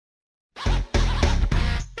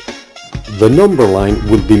The number line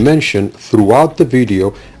will be mentioned throughout the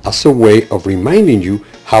video as a way of reminding you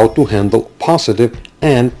how to handle positive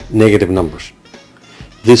and negative numbers.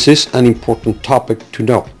 This is an important topic to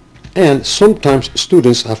know, and sometimes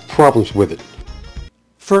students have problems with it.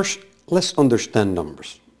 First, let's understand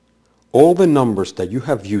numbers. All the numbers that you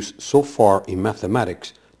have used so far in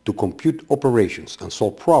mathematics to compute operations and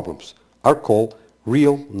solve problems are called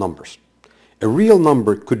real numbers. A real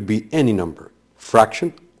number could be any number,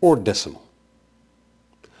 fraction or decimal.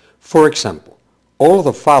 For example, all of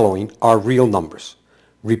the following are real numbers: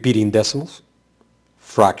 repeating decimals,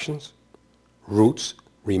 fractions, roots.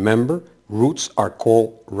 Remember, roots are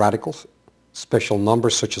called radicals, special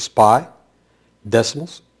numbers such as pi,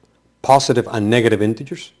 decimals, positive and negative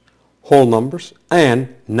integers, whole numbers,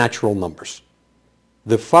 and natural numbers.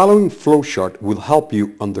 The following flowchart will help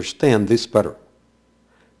you understand this better.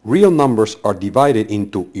 Real numbers are divided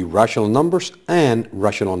into irrational numbers and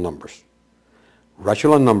rational numbers.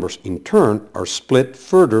 Rational numbers, in turn, are split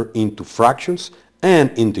further into fractions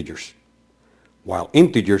and integers, while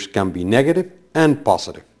integers can be negative and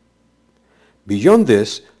positive. Beyond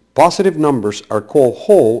this, positive numbers are called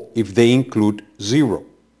whole if they include 0,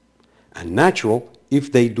 and natural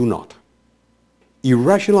if they do not.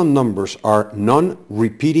 Irrational numbers are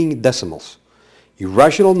non-repeating decimals.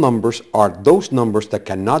 Irrational numbers are those numbers that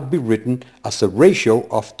cannot be written as a ratio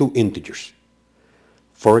of two integers.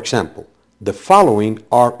 For example, the following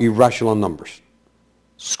are irrational numbers: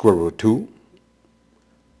 square root of 2,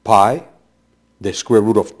 pi, the square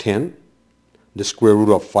root of 10, the square root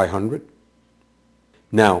of 500.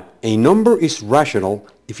 Now, a number is rational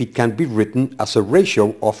if it can be written as a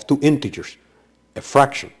ratio of two integers, a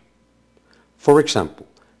fraction. For example,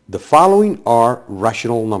 the following are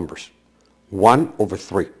rational numbers: 1 over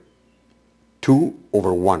 3, 2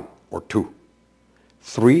 over 1 or 2,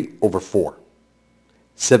 3 over 4,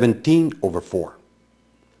 17 over 4,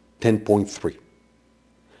 10.3.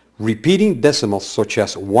 Repeating decimals such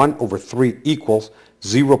as 1 over 3 equals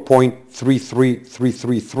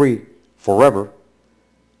 0.33333 forever,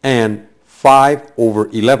 and 5 over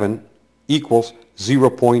 11 equals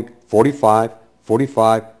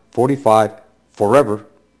 0.454545 forever,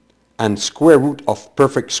 and square root of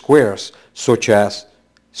perfect squares such as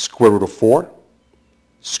square root of 4,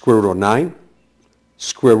 square root of 9,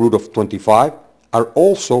 square root of 25 are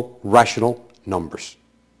also rational numbers.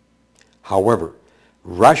 However,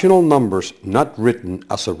 rational numbers not written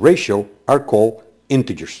as a ratio are called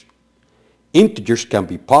integers. Integers can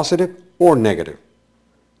be positive or negative: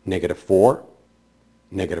 -4,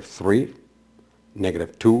 -3,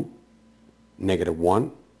 -2,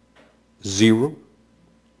 -1, 0,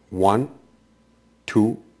 1,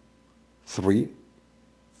 2, 3,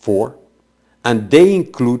 4, and they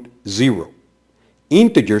include 0.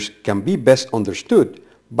 Integers can be best understood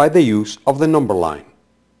by the use of the number line.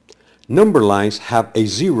 Number lines have a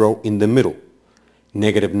 0 in the middle,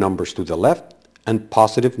 negative numbers to the left, and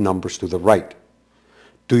positive numbers to the right.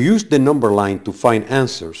 To use the number line to find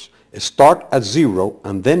answers, start at 0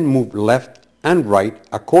 and then move left and right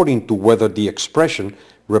according to whether the expression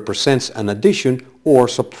represents an addition or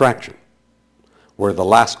subtraction. Where the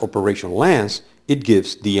last operation lands, it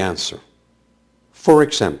gives the answer. For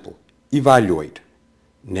example, evaluate: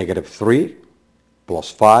 -3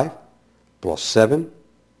 plus 5 plus 7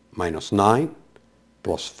 minus 9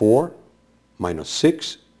 plus 4 minus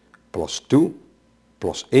 6 plus 2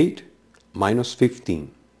 plus 8 minus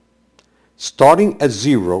 15. Starting at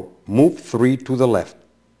 0, move 3 to the left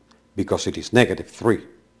because it is -3.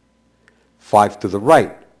 5 to the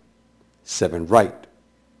right, 7 right,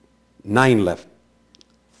 9 left,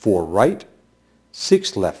 4 right,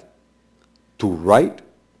 6 left, 2 right,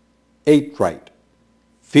 8 right,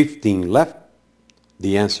 15 left.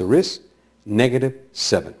 The answer is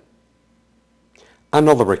 -7.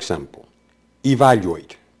 Another example.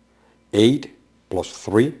 Evaluate: 8 plus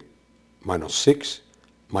 3 minus 6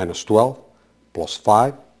 minus 12 plus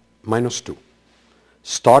 5 minus 2.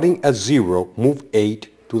 Starting at 0, move 8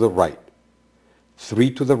 to the right, 3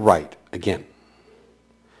 to the right again,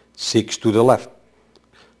 6 to the left,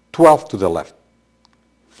 12 to the left,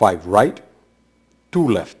 5 right, 2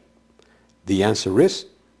 left. The answer is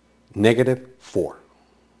 -4.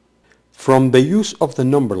 From the use of the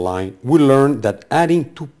number line, we learn that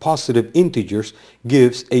adding two positive integers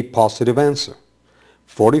gives a positive answer.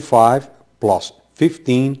 45 plus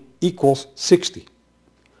 15 equals 60.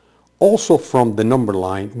 Also from the number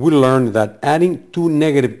line, we learn that adding two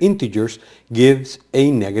negative integers gives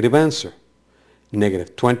a negative answer.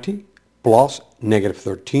 -20 plus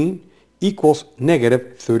 -13 equals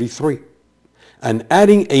 -33. And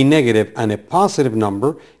adding a negative and a positive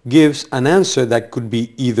number gives an answer that could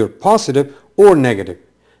be either positive or negative,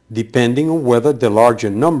 depending on whether the larger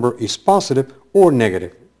number is positive or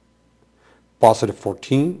negative. Positive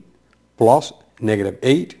 14 plus negative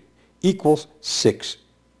 8 equals 6.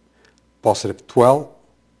 Positive 12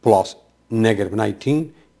 plus negative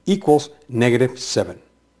 19 equals negative 7.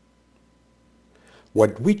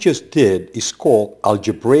 What we just did is called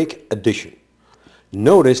algebraic addition.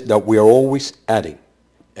 Notice that we are always adding,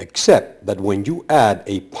 except that when you add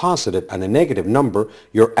a positive and a negative number,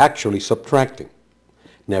 you're actually subtracting.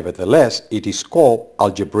 Nevertheless, it is called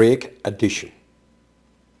algebraic addition.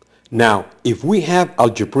 Now, if we have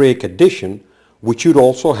algebraic addition, we should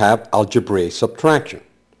also have algebraic subtraction.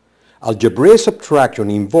 Algebraic subtraction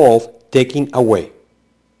involves taking away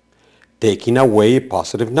a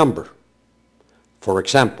positive number. For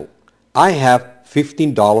example, I have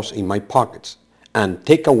 $15 in my pockets and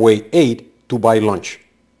take away 8 to buy lunch.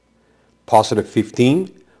 Positive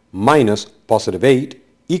 15 minus positive 8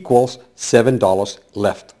 equals $7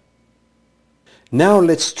 left. Now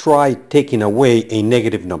let's try taking away a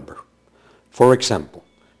negative number. For example,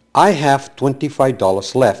 I have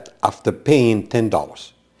 $25 left after paying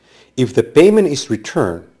 $10. If the payment is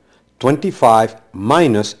returned, 25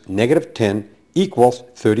 minus negative 10 equals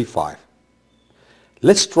 35.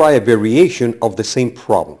 Let's try a variation of the same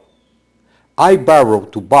problem. I borrow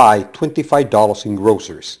to buy $25 in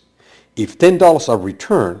groceries. If $10 are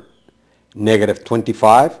returned, negative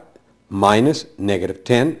 25 minus negative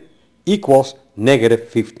 10 equals negative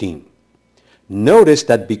 15. Notice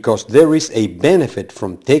that because there is a benefit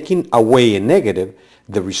from taking away a negative,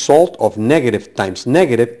 the result of negative times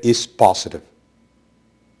negative is positive.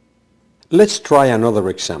 Let's try another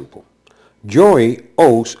example. Joey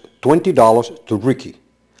owes $20 to Ricky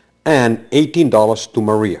and $18 to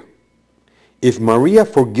Maria. If Maria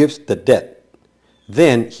forgives the debt,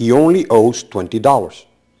 then he only owes $20.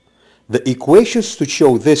 The equations to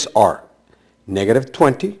show this are negative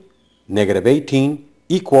 20, negative 18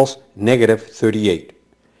 equals negative 38.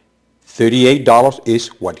 $38 is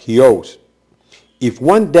what he owes. If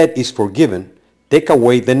one debt is forgiven, take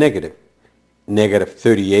away the negative. Negative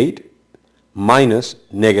 38 minus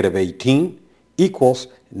negative 18 equals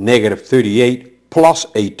negative 38 plus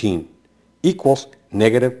 18 equals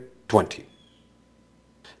negative 20.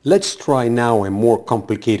 Let's try now a more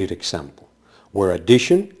complicated example, where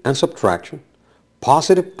addition and subtraction,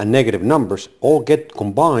 positive and negative numbers all get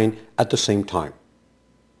combined at the same time.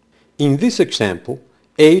 In this example,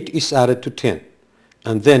 8 is added to 10,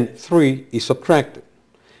 and then 3 is subtracted.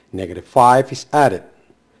 Negative 5 is added,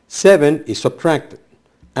 7 is subtracted,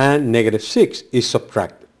 and negative 6 is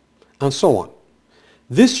subtracted, and so on.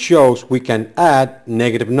 This shows we can add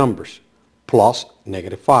negative numbers, plus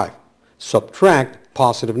negative 5, subtract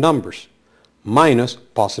positive numbers, minus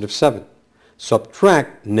positive 7,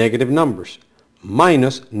 subtract negative numbers,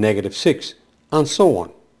 minus negative 6, and so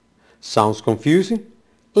on. Sounds confusing?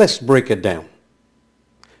 Let's break it down.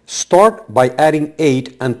 Start by adding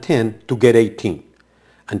 8 and 10 to get 18,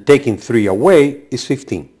 and taking 3 away is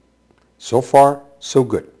 15. So far, so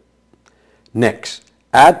good. Next,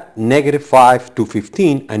 add negative 5 to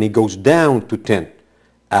 15 and it goes down to 10.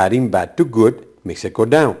 Adding bad to good makes it go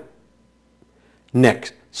down.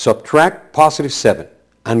 Next, subtract positive 7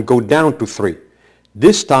 and go down to 3.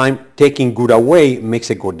 This time, taking good away makes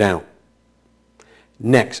it go down.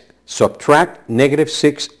 Next, subtract negative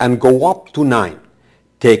 6 and go up to 9.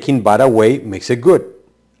 Taking bad away makes it good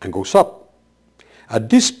and goes up. At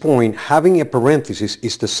this point, having a parenthesis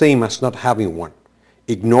is the same as not having one.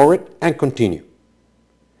 Ignore it and continue.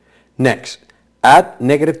 Next, add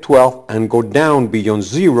negative 12 and go down beyond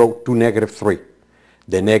 0 to negative 3,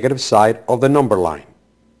 the negative side of the number line.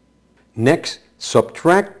 Next,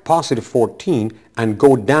 subtract positive 14 and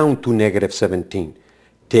go down to negative 17.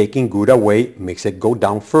 Taking good away makes it go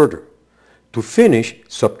down further. To finish,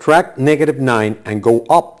 subtract negative 9 and go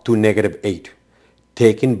up to negative 8.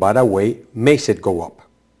 Taking bad away makes it go up.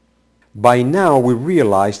 By now we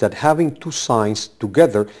realize that having two signs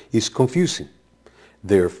together is confusing.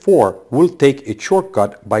 Therefore, we'll take a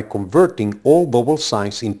shortcut by converting all double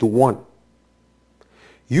signs into one.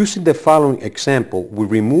 Using the following example, we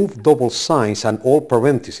remove double signs and all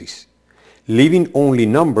parentheses, leaving only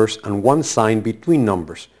numbers and one sign between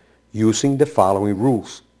numbers, using the following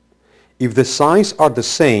rules. If the signs are the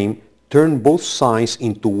same, turn both signs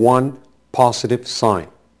into one positive sign.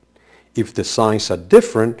 If the signs are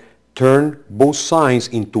different, turn both signs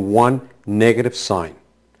into one negative sign.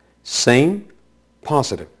 Same,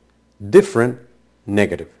 positive. Different,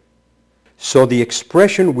 negative. So the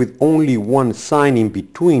expression with only one sign in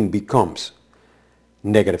between becomes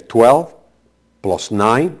negative 12 plus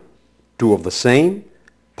 9, 2 of the same,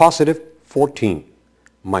 positive 14,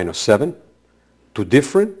 minus 7, 2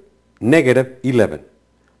 different, negative 11,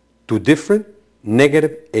 2 different,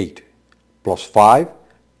 negative 8, plus 5,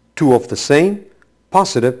 2 of the same,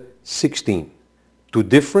 positive 16, 2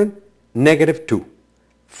 different, negative 2.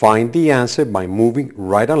 Find the answer by moving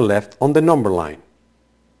right and left on the number line.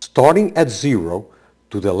 Starting at 0,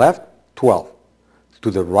 to the left 12,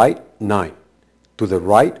 to the right 9, to the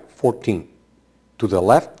right 14, to the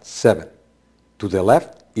left 7, to the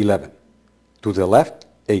left 11, to the left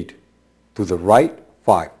 8, to the right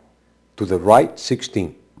 5, to the right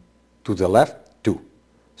 16, to the left 2,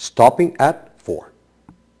 stopping at 4.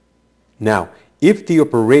 Now, if the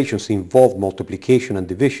operations involve multiplication and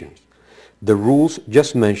division, the rules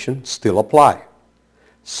just mentioned still apply.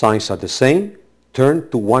 Signs are the same, turn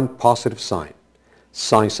to one positive sign.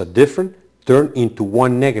 Signs are different, turn into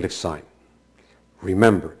one negative sign.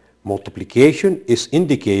 Remember, multiplication is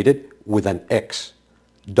indicated with an X,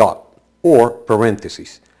 dot, or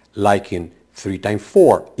parentheses, like in 3 times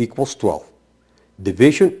 4 equals 12.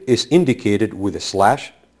 Division is indicated with a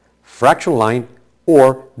slash, fraction line,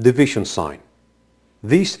 or division sign.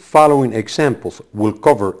 These following examples will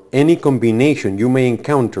cover any combination you may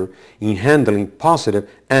encounter in handling positive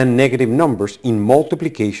and negative numbers in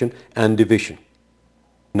multiplication and division.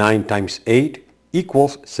 9 times 8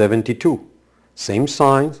 equals 72. Same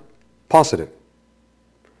signs, positive.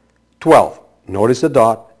 12, notice the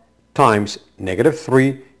dot, times negative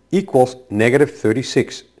 3 equals negative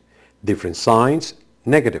 36. Different signs,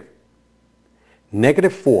 negative.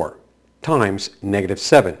 Negative 4 times negative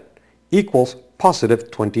 7 equals positive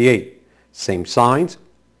 28. Same signs,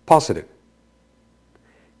 positive.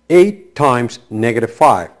 8 times negative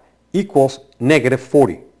 5 equals negative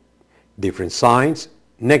 40. Different signs,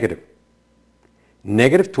 negative.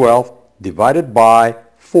 Negative 12 divided by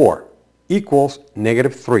 4 equals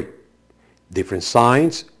negative 3. Different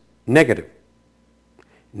signs, negative.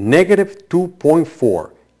 Negative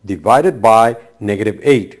 2.4 divided by negative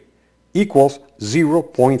 8 equals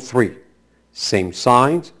 0.3. Same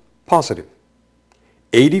signs, positive.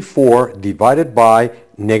 84 divided by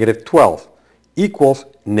negative 12 equals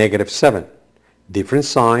negative 7. Different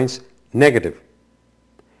signs, negative.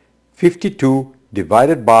 52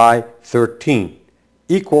 divided by 13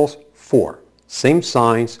 equals 4. Same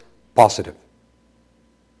signs, positive.